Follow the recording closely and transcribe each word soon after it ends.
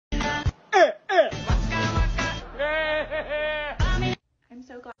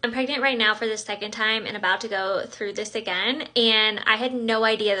I'm pregnant right now for the second time and about to go through this again, and I had no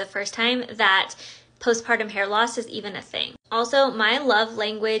idea the first time that postpartum hair loss is even a thing. Also, my love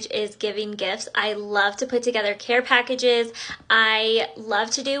language is giving gifts. I love to put together care packages. I love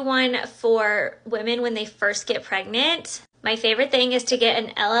to do one for women when they first get pregnant. My favorite thing is to get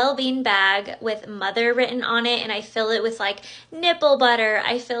an LL Bean bag with mother written on it, and I fill it with like nipple butter.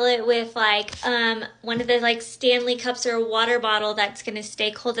 I fill it with like one of the like Stanley cups or a water bottle that's gonna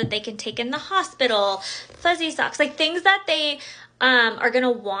stay cold that they can take in the hospital, fuzzy socks, like things that they are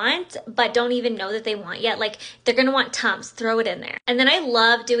gonna want but don't even know that they want yet. Like they're gonna want Tums, throw it in there. And then I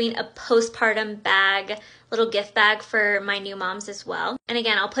love doing a postpartum bag, little gift bag for my new moms as well. And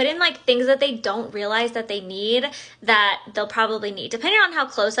again, I'll put in like things that they don't realize that they need that they'll probably need. Depending on how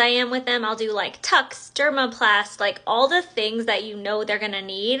close I am with them, I'll do like tucks, dermaplast, like all the things that you know they're gonna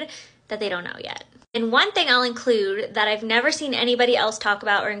need that they don't know yet. And one thing I'll include that I've never seen anybody else talk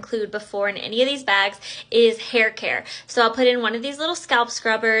about or include before in any of these bags is hair care. So I'll put in one of these little scalp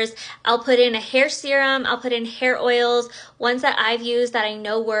scrubbers. I'll put in a hair serum. I'll put in hair oils, ones that I've used that I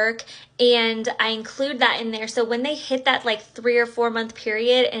know work. And I include that in there. So when they hit that like 3 or 4 month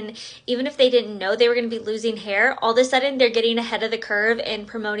period, and even if they didn't know they were going to be losing hair, all of a sudden they're getting ahead of the curve and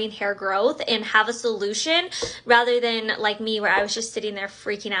promoting hair growth and have a solution, rather than like me where I was just sitting there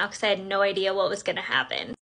freaking out because I had no idea what was going to happen.